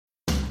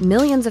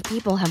Millions of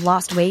people have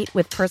lost weight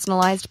with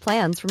personalized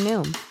plans from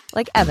Noom.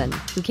 Like Evan,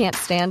 who can't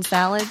stand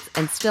salads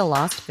and still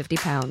lost 50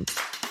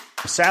 pounds.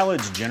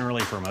 Salads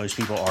generally for most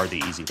people are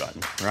the easy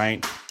button,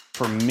 right?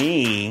 For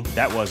me,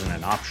 that wasn't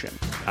an option.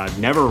 I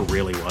never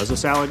really was a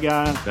salad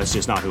guy. That's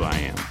just not who I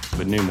am.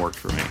 But Noom worked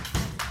for me.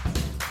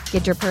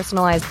 Get your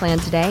personalized plan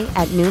today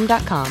at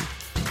Noom.com.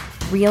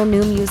 Real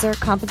Noom user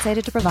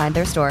compensated to provide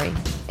their story.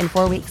 In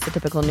 4 weeks, the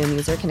typical Noom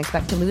user can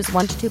expect to lose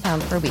 1 to 2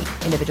 pounds per week.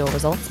 Individual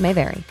results may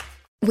vary.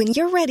 When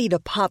you're ready to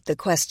pop the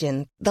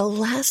question, the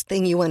last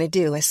thing you want to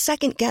do is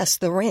second-guess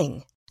the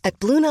ring. At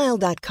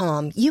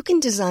BlueNile.com, you can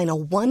design a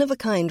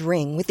one-of-a-kind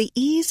ring with the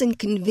ease and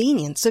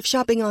convenience of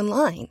shopping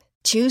online.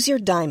 Choose your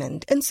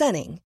diamond and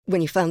setting. When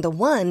you find the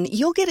one,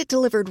 you'll get it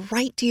delivered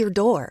right to your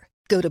door.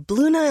 Go to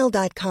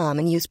BlueNile.com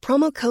and use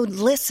promo code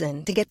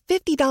LISTEN to get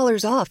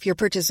 $50 off your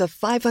purchase of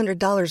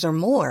 $500 or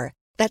more.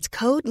 That's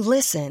code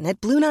LISTEN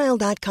at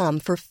BlueNile.com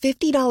for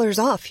 $50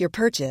 off your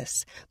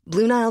purchase.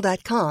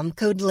 BlueNile.com,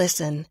 code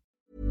LISTEN.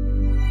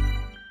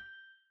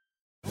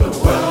 The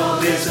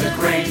world is a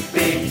great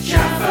big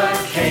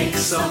Jaffa cake.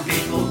 Some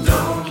people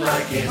don't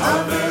like it,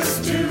 others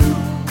do.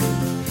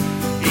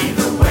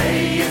 Either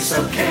way, it's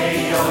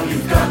okay. All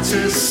you've got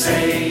to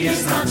say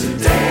is not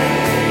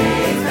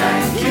today,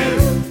 thank you.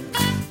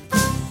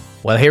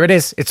 Well, here it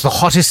is. It's the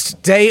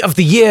hottest day of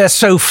the year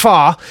so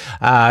far.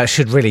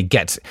 Should really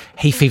get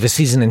hay fever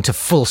season into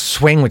full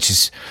swing, which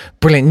is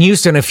brilliant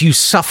news. Don't know if you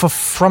suffer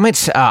from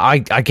it. I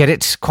get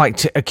it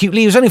quite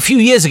acutely. It was only a few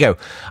years ago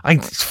I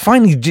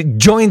finally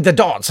joined the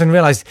dots and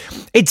realized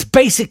it's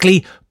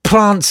basically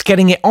plants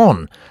getting it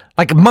on.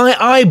 Like, my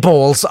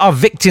eyeballs are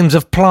victims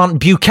of plant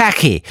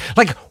bukkake.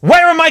 Like,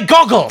 where are my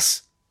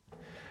goggles?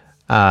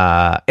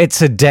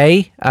 It's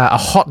a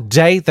hot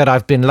day that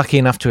I've been lucky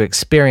enough to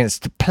experience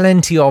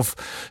plenty of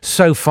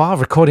so far,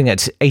 recording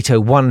at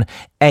 8:01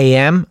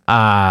 a.m.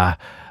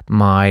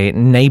 My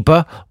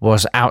neighbour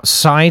was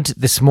outside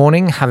this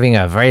morning having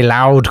a very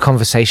loud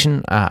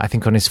conversation, I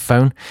think on his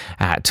phone,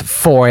 at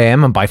 4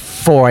 a.m. And by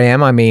 4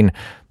 a.m. I mean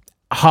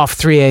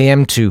 3:30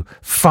 a.m. to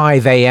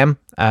 5 a.m.,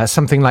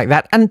 something like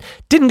that, and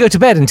didn't go to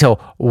bed until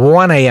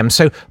 1 a.m.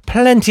 So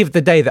plenty of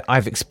the day that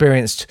I've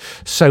experienced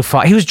so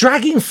far. He was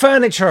dragging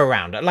furniture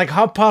around at like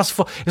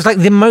 4:30. It was like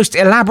the most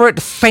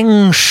elaborate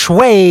feng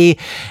shui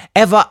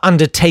ever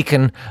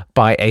undertaken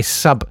by a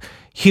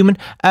subhuman.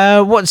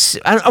 What?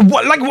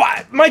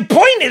 My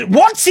point is,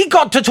 what's he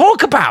got to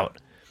talk about?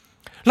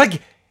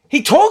 Like,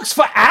 he talks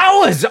for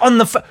hours on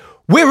the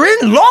we're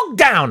in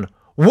lockdown.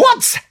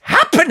 What's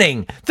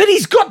happening that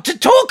he's got to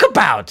talk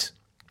about?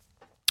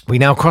 We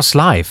now cross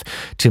live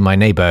to my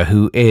neighbour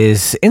who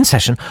is in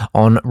session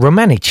on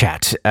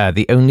RomaniChat,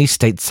 the only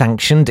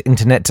state-sanctioned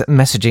internet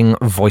messaging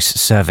voice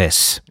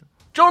service.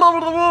 Your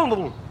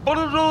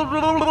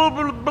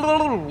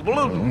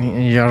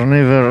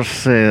neighbor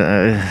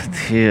said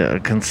he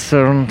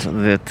concerned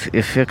that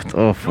effect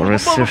of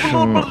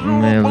recession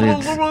may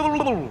lead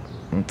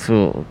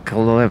to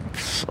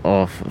collapse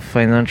of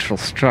financial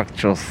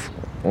structures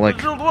like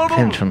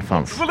pension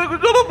funds.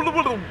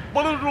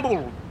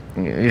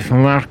 If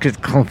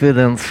market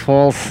confidence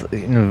falls,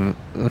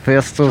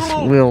 investors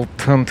will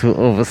turn to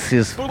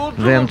overseas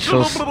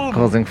ventures,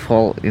 causing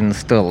fall in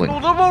sterling.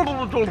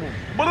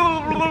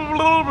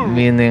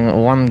 Meaning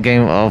one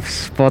game of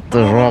Spot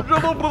the Rock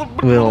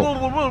will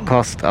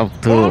cost up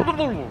to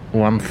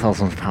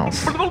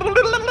 £1,000.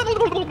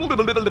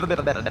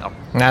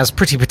 As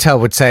Priti Patel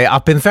would say,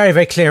 I've been very,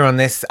 very clear on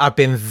this.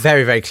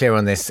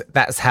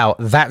 That's how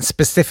that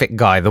specific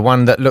guy, the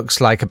one that looks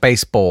like a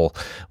baseball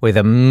with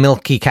a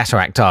milky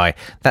cataract eye,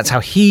 that's how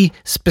he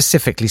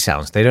specifically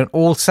sounds. They don't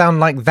all sound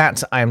like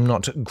that. I am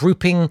not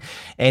grouping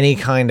any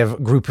kind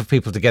of group of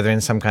people together in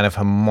some kind of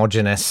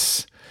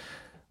homogenous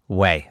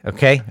way,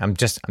 okay? I'm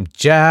just him.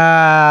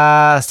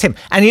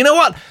 And you know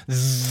what?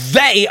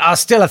 They are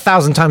still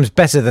 1,000 times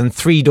better than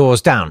Three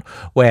Doors Down,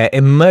 where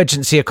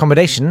emergency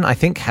accommodation, I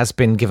think, has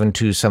been given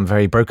to some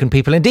very broken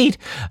people indeed.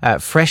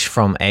 Fresh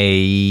from a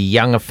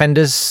young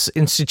offenders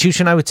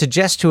institution, I would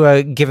suggest, who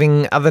are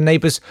giving other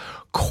neighbours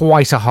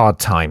quite a hard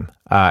time.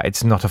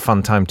 It's not a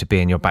fun time to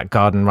be in your back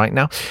garden right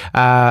now.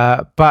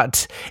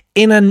 But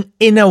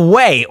in a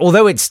way,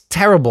 although it's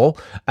terrible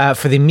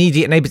for the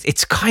immediate neighbours,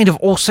 it's kind of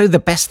also the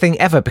best thing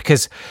ever,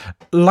 because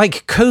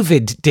like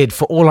COVID did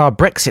for all our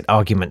Brexit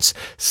arguments,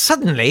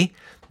 suddenly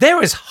there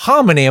is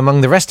harmony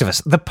among the rest of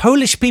us. The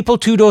Polish people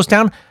 2 doors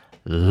down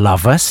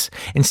love us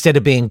instead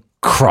of being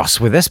cross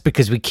with us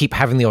because we keep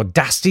having the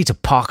audacity to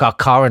park our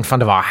car in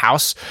front of our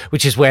house,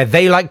 which is where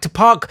they like to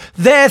park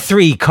their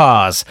 3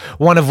 cars,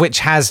 one of which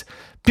has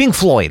Pink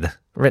Floyd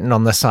written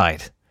on the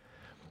side.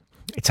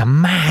 It's a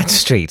mad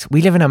street.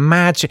 We live in a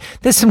mad street.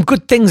 There's some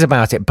good things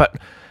about it, but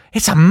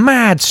it's a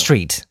mad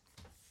street.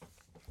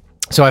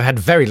 So I've had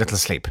very little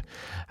sleep.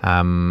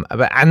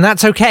 And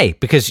that's okay,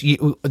 because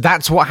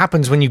that's what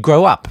happens when you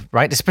grow up,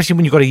 right? Especially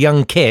when you've got a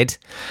young kid.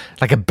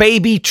 Like, a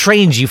baby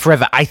trains you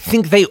forever. I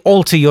think they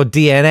alter your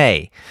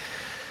DNA.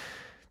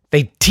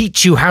 They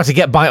teach you how to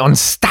get by on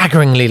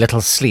staggeringly little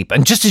sleep.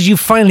 And just as you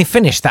finally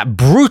finish that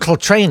brutal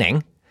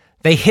training,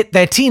 they hit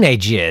their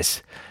teenage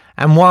years.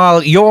 And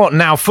while you're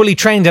now fully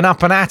trained and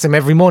up and at 'em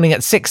every morning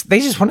at 6, they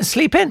just want to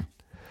sleep in.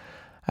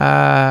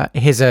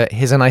 Here's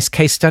a nice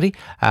case study.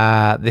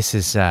 This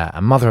is a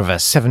mother of a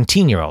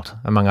 17-year-old,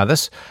 among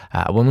others,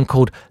 a woman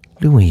called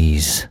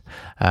Louise,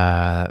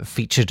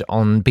 featured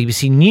on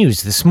BBC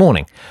News this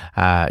morning.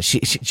 She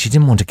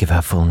didn't want to give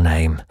her full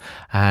name,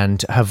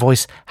 and her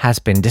voice has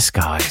been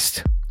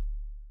disguised.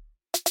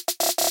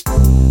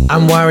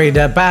 I'm worried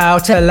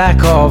about a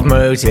lack of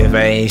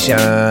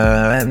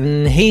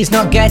motivation. He's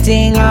not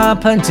getting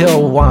up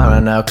until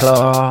 1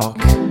 o'clock.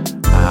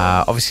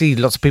 Obviously,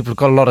 lots of people have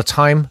got a lot of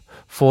time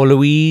for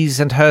Louise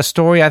and her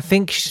story, I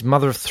think. She's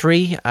mother of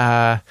 3.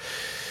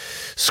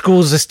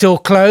 Schools are still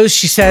closed.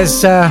 She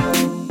says,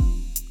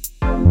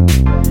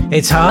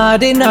 it's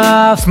hard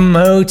enough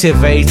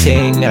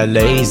motivating a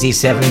lazy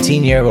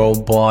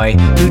 17-year-old boy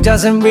who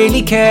doesn't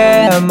really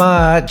care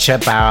much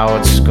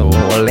about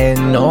school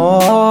in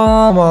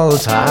normal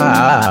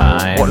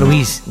time. What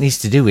Louise needs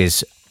to do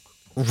is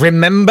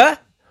remember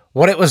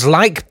what it was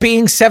like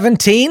being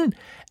 17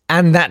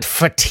 and that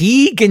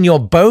fatigue in your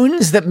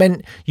bones that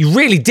meant you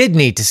really did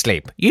need to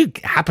sleep. You'd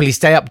happily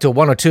stay up till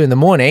 1 or 2 in the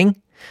morning,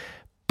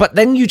 but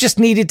then you just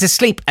needed to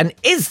sleep. And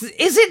is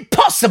it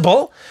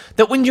possible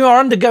that when you're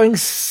undergoing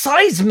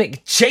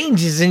seismic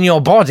changes in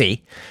your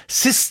body,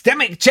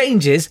 systemic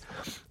changes,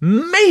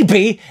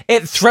 maybe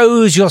it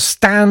throws your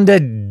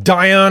standard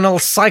diurnal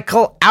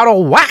cycle out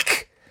of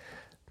whack?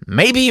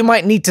 Maybe you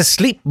might need to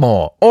sleep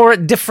more, or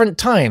at different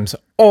times,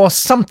 or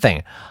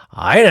something.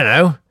 I don't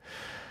know.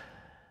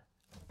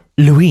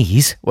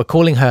 Louise, we're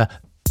calling her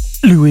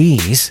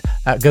Louise,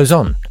 goes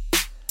on.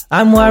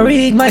 I'm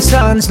worried my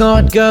son's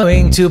not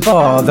going to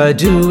bother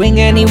doing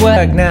any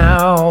work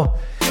now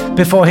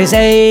before his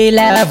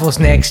A-levels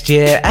next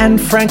year, and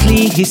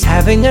frankly, he's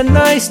having a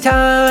nice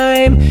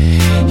time.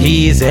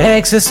 He's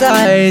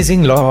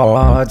exercising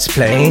lots,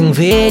 playing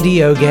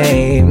video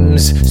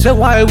games, so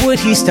why would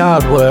he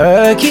start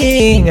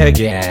working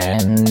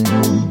again?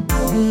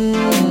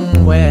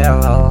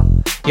 Well,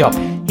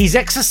 he's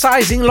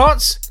exercising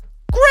lots?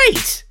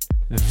 Great!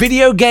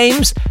 Video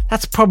games,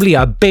 that's probably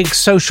a big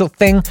social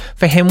thing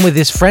for him with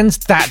his friends.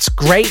 That's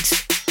great.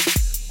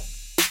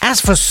 As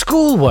for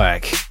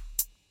schoolwork,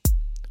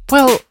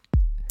 well,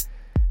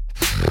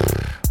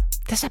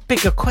 there's a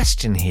bigger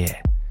question here.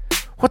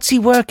 What's he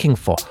working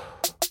for?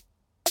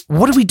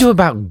 What do we do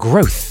about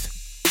growth?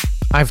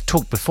 I've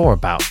talked before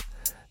about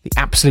the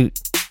absolute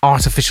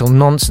artificial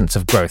nonsense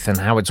of growth and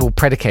how it's all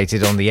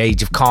predicated on the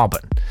age of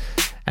carbon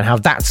and how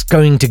that's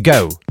going to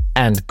go.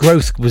 And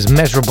growth was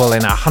measurable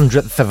in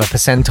 1/100th of a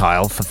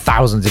percentile for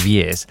thousands of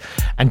years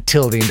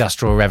until the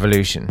Industrial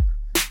Revolution.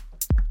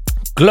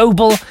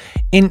 Global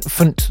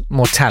infant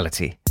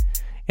mortality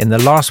in the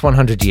last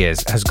 100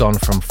 years has gone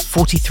from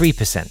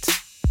 43%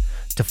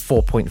 to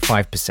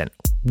 4.5%,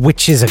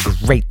 which is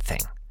a great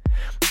thing.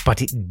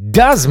 But it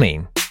does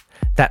mean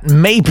that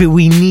maybe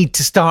we need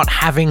to start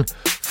having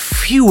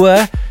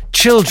fewer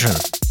children.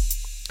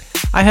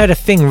 I heard a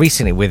thing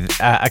recently with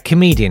a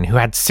comedian who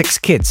had 6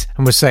 kids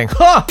and was saying,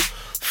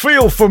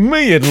 feel for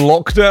me in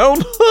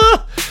lockdown.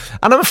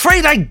 And I'm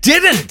afraid I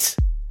didn't.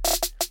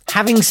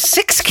 Having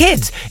 6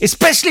 kids,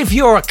 especially if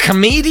you're a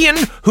comedian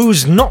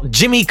who's not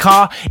Jimmy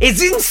Carr,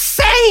 is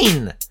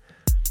insane.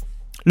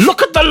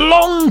 Look at the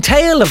long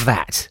tail of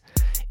that.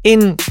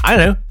 In,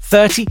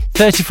 30,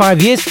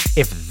 35 years,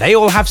 if they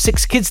all have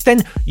 6 kids,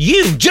 then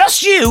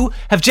just you,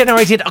 have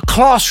generated a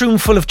classroom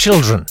full of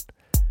children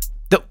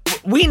that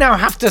we now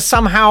have to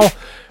somehow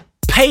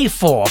pay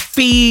for,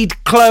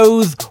 feed,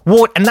 clothe,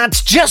 water, and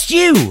that's just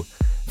you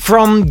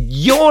from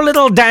your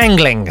little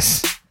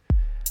danglings.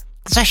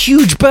 It's a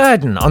huge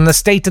burden on the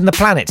state and the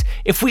planet.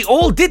 If we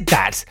all did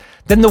that,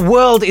 then the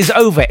world is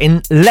over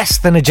in less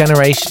than a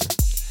generation.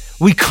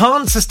 We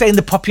can't sustain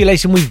the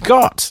population we've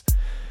got.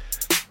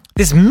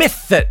 This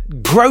myth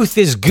that growth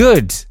is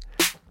good,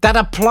 that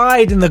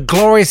applied in the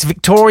glorious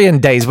Victorian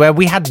days where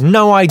we had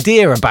no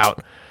idea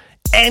about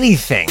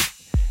anything.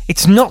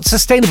 It's not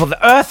sustainable.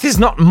 The Earth is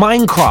not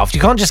Minecraft. You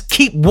can't just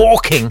keep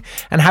walking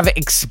and have it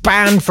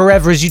expand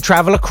forever as you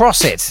travel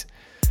across it.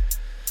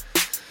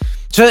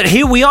 So that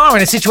here we are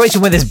in a situation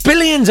where there's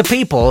billions of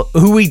people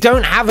who we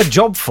don't have a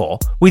job for,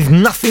 with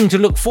nothing to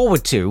look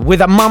forward to,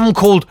 with a mum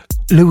called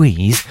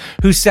Louise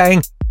who's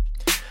saying,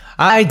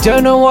 I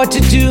don't know what to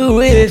do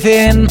with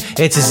him.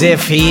 It's as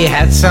if he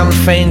had some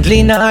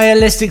faintly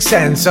nihilistic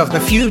sense of the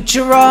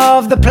future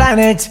of the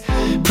planet,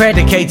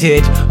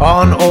 predicated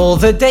on all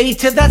the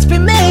data that's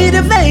been made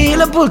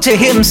available to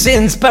him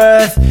since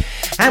birth.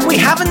 And we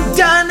haven't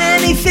done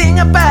anything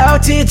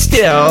about it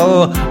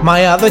still.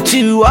 My other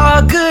 2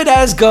 are good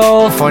as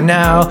gold for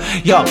now.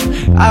 Yup.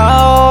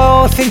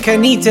 Oh, think I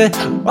need to.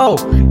 Oh,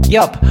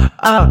 yup.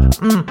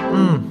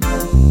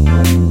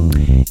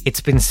 It's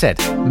been said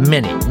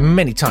many,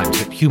 many times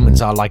that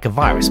humans are like a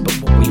virus, but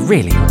what we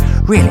really,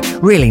 really,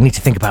 really need to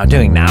think about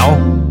doing now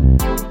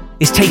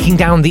is taking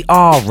down the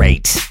R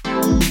rate.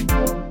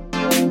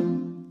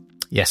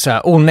 Yes,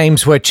 all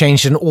names were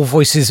changed and all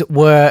voices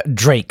were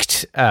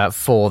draked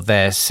for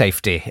their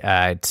safety.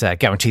 It's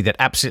guaranteed that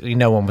absolutely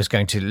no one was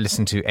going to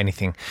listen to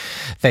anything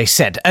they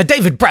said.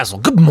 David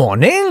Brazel, good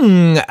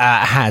morning,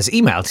 has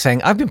emailed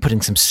saying, I've been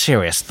putting some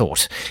serious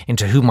thought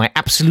into who my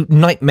absolute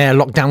nightmare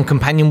lockdown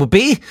companion would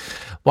be.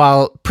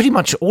 While pretty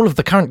much all of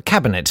the current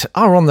cabinet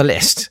are on the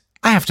list,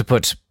 I have to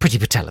put Priti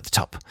Patel at the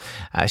top.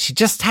 She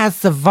just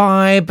has the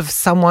vibe of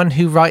someone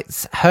who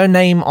writes her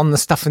name on the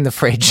stuff in the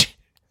fridge.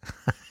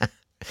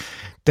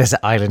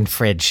 Desert Island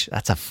fridge.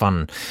 That's a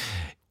fun.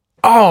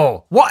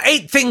 Oh, what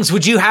 8 things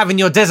would you have in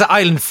your Desert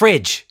Island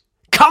fridge?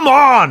 Come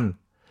on!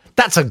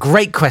 That's a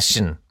great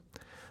question.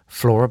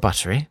 Flora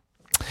Buttery.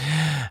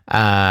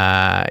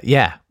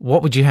 Yeah,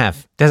 what would you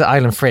have? Desert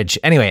Island fridge.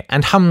 Anyway,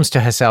 and hums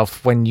to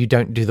herself when you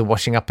don't do the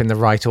washing up in the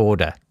right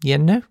order. You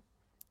know?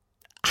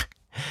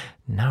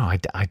 No,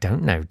 I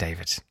don't know,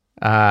 David.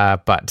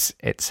 But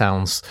it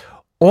sounds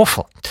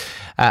awful.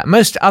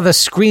 Most other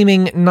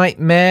screaming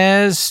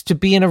nightmares to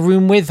be in a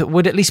room with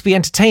would at least be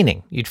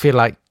entertaining. You'd feel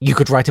like you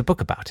could write a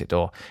book about it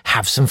or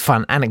have some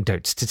fun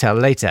anecdotes to tell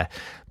later.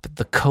 But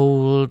the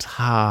cold,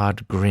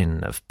 hard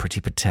grin of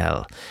Priti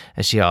Patel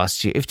as she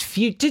asked you,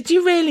 did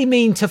you really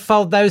mean to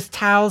fold those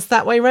towels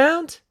that way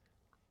round?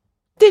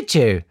 Did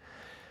you?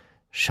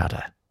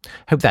 Shudder.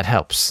 Hope that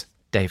helps,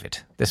 David.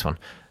 This one.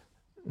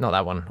 Not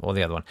that one, or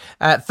the other one.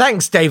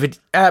 Thanks, David.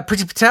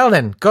 Priti Patel,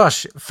 then.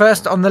 Gosh,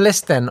 first on the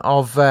list, then,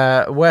 of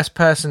worst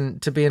person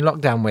to be in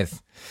lockdown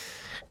with.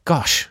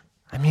 Gosh,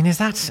 I mean, is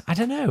that... I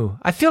don't know.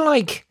 I feel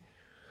like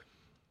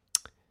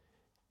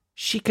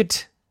she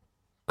could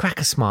crack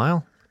a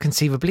smile,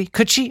 conceivably.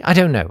 Could she? I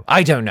don't know.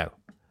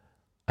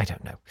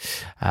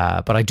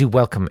 But I do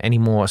welcome any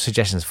more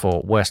suggestions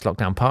for worst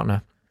lockdown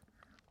partner.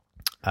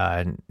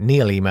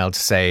 Neil emailed to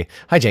say,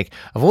 hi Jake,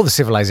 of all the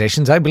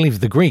civilizations, I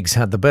believe the Greeks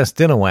had the best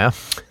dinnerware.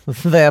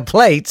 Their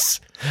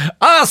plates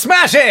are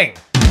smashing!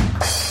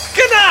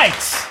 Good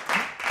night!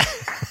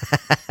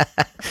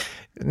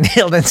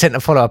 Neil then sent a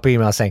follow-up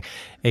email saying,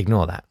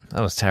 ignore that. That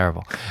was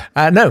terrible.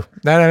 No.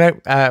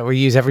 We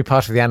use every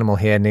part of the animal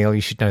here, Neil. You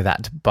should know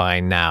that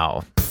by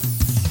now.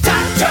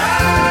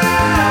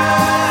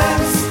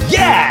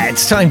 Yeah,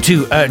 it's time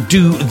to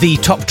do the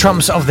top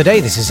trumps of the day.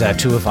 This is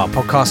 2 of our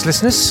podcast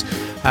listeners.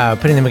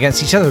 Putting them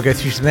against each other. We'll go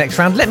through to the next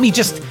round. Let me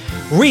just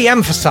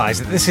re-emphasize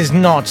that this is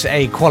not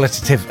a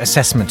qualitative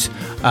assessment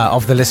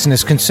of the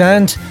listeners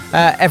concerned.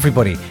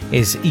 Everybody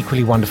is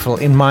equally wonderful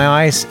in my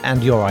eyes,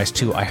 and your eyes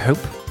too, I hope.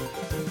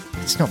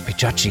 Let's not be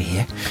judgy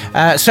here.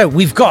 So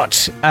we've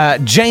got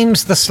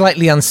James the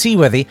Slightly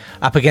Unseaworthy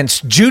up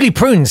against Julie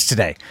Prunes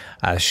today.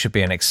 This should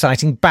be an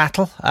exciting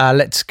battle.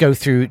 Let's go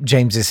through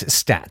James's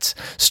stats.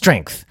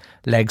 Strength,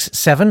 legs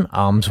 7,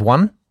 arms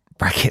 1,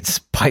 brackets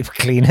pipe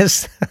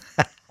cleaners.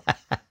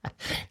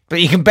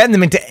 But you can bend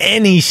them into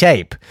any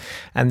shape,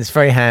 and it's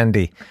very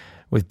handy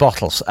with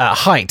bottles.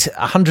 Height,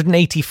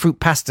 180 fruit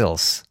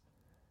pastils.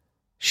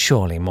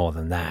 Surely more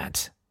than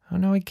that. Oh,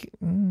 no, I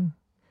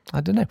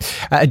don't know.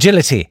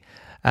 Agility,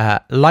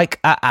 like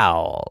a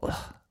owl.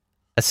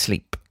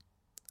 Asleep.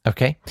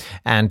 Okay.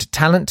 And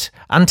talent,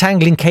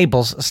 untangling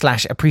cables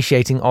 /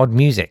 appreciating odd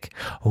music.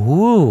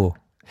 Ooh.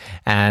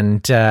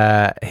 And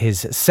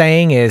his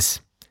saying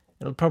is,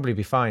 it'll probably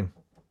be fine.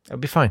 It'll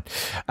be fine.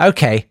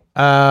 Okay.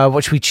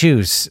 What should we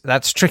choose?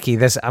 That's tricky.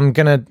 There's not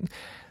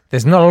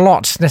a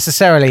lot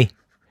necessarily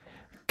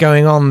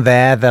going on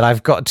there that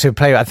I've got to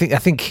play with. I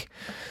think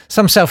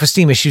some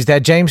self-esteem issues there,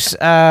 James.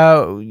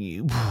 Let's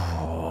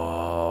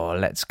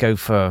go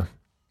for...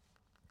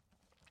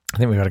 I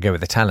think we've got to go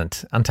with the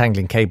talent.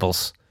 Untangling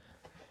cables.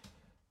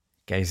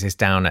 Gazes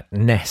down at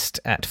nest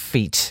at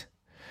feet.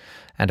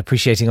 And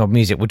appreciating odd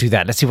music. We'll do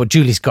that. Let's see what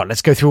Julie's got.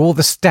 Let's go through all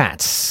the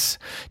stats.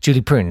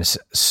 Julie Prunes.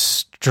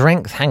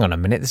 Strength. Hang on a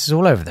minute. This is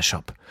all over the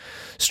shop.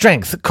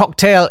 Strength.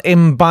 Cocktail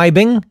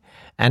imbibing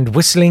and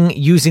whistling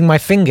using my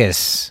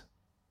fingers.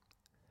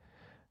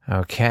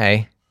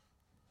 Okay.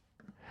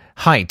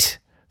 Height.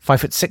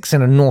 5'6"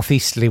 in a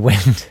northeasterly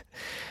wind.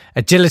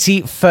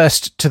 Agility.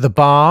 First to the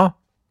bar.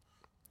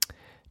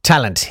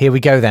 Talent. Here we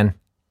go then.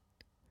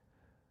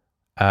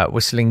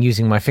 Whistling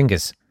using my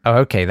fingers. Oh,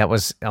 okay. That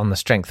was on the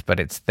strength, but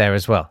it's there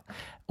as well.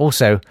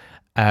 Also,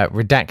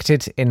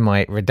 redacted in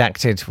my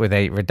redacted with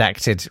a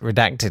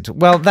redacted.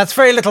 Well, that's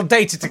very little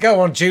data to go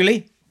on,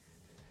 Julie.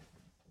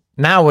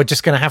 Now we're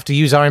just going to have to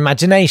use our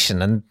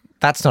imagination, and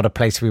that's not a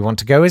place we want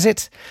to go, is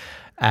it?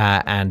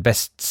 And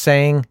best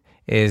saying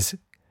is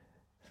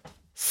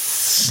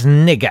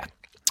snigger.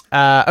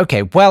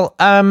 Okay, well,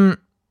 I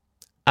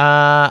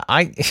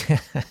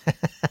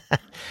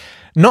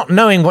not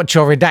knowing what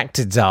your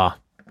redacteds are,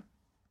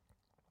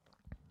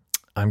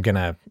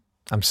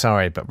 I'm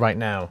sorry, but right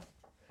now,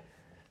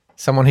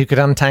 someone who could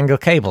untangle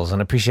cables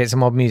and appreciate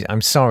some odd music.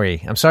 I'm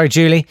sorry,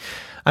 Julie.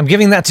 I'm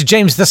giving that to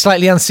James the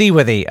Slightly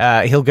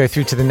Unseaworthy. He'll go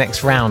through to the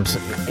next round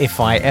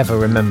if I ever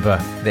remember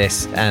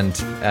this. And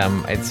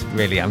it's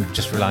really, I'm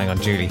just relying on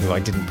Julie, who I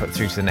didn't put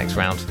through to the next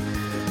round,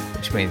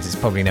 which means it's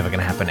probably never going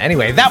to happen.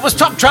 Anyway, that was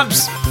Top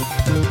Trumps.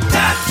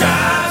 Top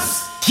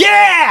Trumps.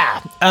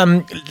 Yeah!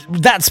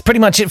 That's pretty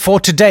much it for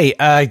today.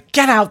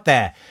 Get out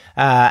there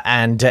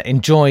and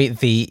enjoy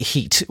the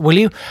heat, will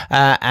you?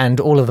 And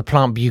all of the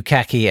plant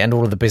bukkake and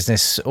all of the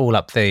business all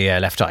up the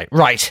left eye.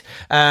 Right.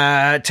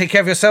 Take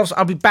care of yourselves.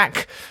 I'll be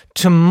back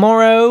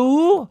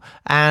tomorrow,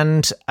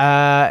 and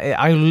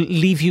I'll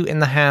leave you in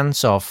the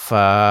hands of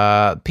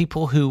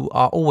people who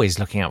are always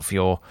looking out for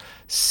your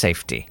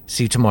safety.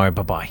 See you tomorrow.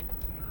 Bye-bye.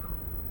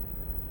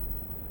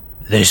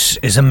 This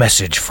is a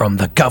message from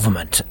the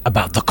government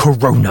about the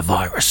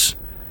coronavirus.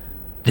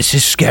 This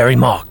is Scary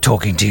Mark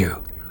talking to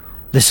you.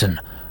 Listen,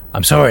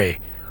 I'm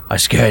sorry I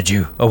scared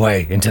you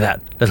away into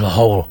that little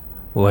hole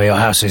where your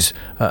house is,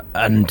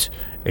 and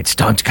it's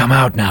time to come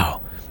out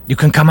now. You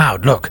can come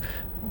out. Look,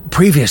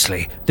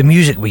 previously, the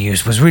music we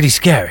used was really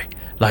scary,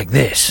 like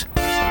this.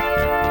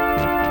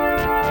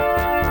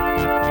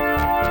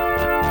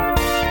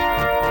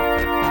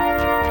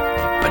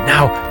 But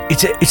now,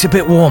 it's a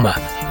bit warmer.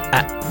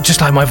 Just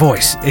like my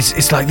voice,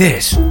 it's like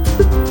this.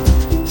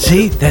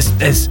 See,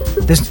 there's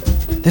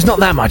not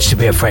that much to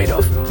be afraid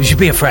of. You should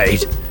be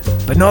afraid,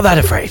 but not that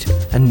afraid.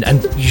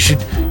 And you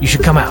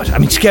should come out. I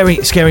mean,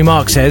 Scary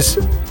Mark says,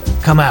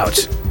 come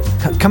out,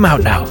 come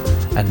out now,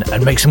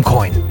 and make some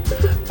coin.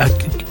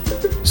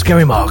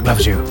 Scary Mark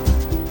loves you.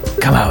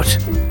 Come out,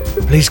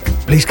 please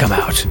come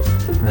out,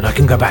 and then I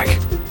can go back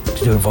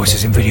to doing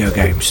voices in video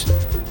games.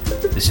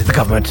 This is the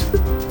government.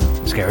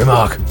 Scary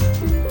Mark.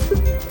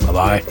 Bye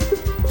bye.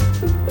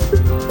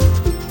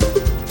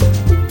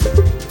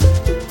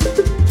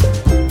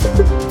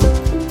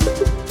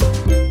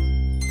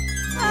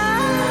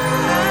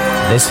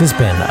 This has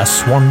been a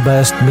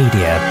Swanburst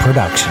Media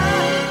production.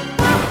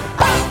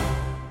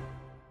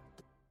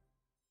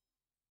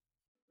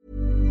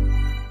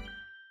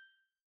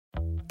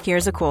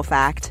 Here's a cool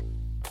fact.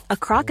 A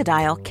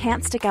crocodile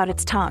can't stick out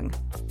its tongue.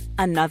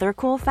 Another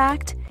cool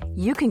fact,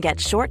 you can get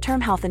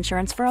short-term health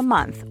insurance for a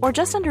month or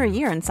just under a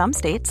year in some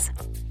states.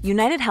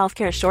 United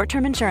Healthcare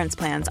short-term insurance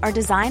plans are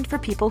designed for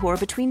people who are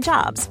between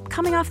jobs,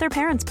 coming off their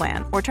parents'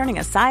 plan, or turning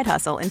a side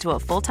hustle into a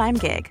full-time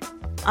gig.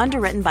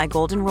 Underwritten by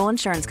Golden Rule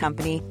Insurance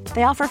Company,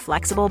 they offer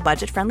flexible,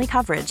 budget-friendly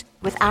coverage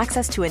with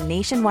access to a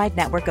nationwide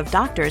network of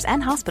doctors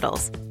and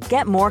hospitals.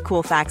 Get more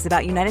cool facts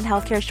about United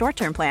Healthcare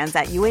short-term plans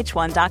at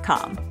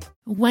uh1.com.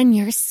 When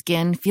your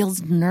skin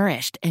feels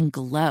nourished and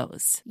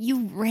glows,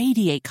 you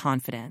radiate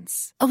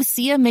confidence.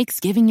 Osea makes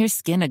giving your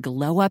skin a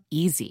glow-up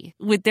easy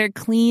with their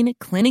clean,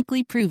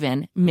 clinically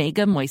proven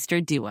Mega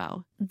Moisture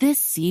Duo. This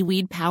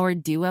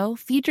seaweed-powered duo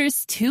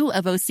features two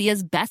of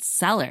Osea's best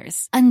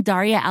sellers,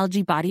 Undaria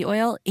Algae Body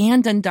Oil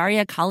and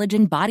Undaria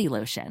Collagen Body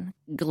Lotion.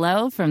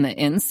 Glow from the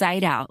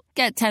inside out.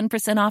 Get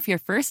 10% off your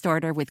first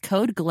order with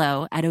code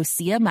GLOW at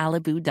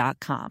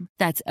OseaMalibu.com.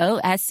 That's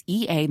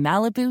OSEA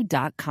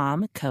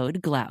Malibu.com,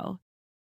 code GLOW.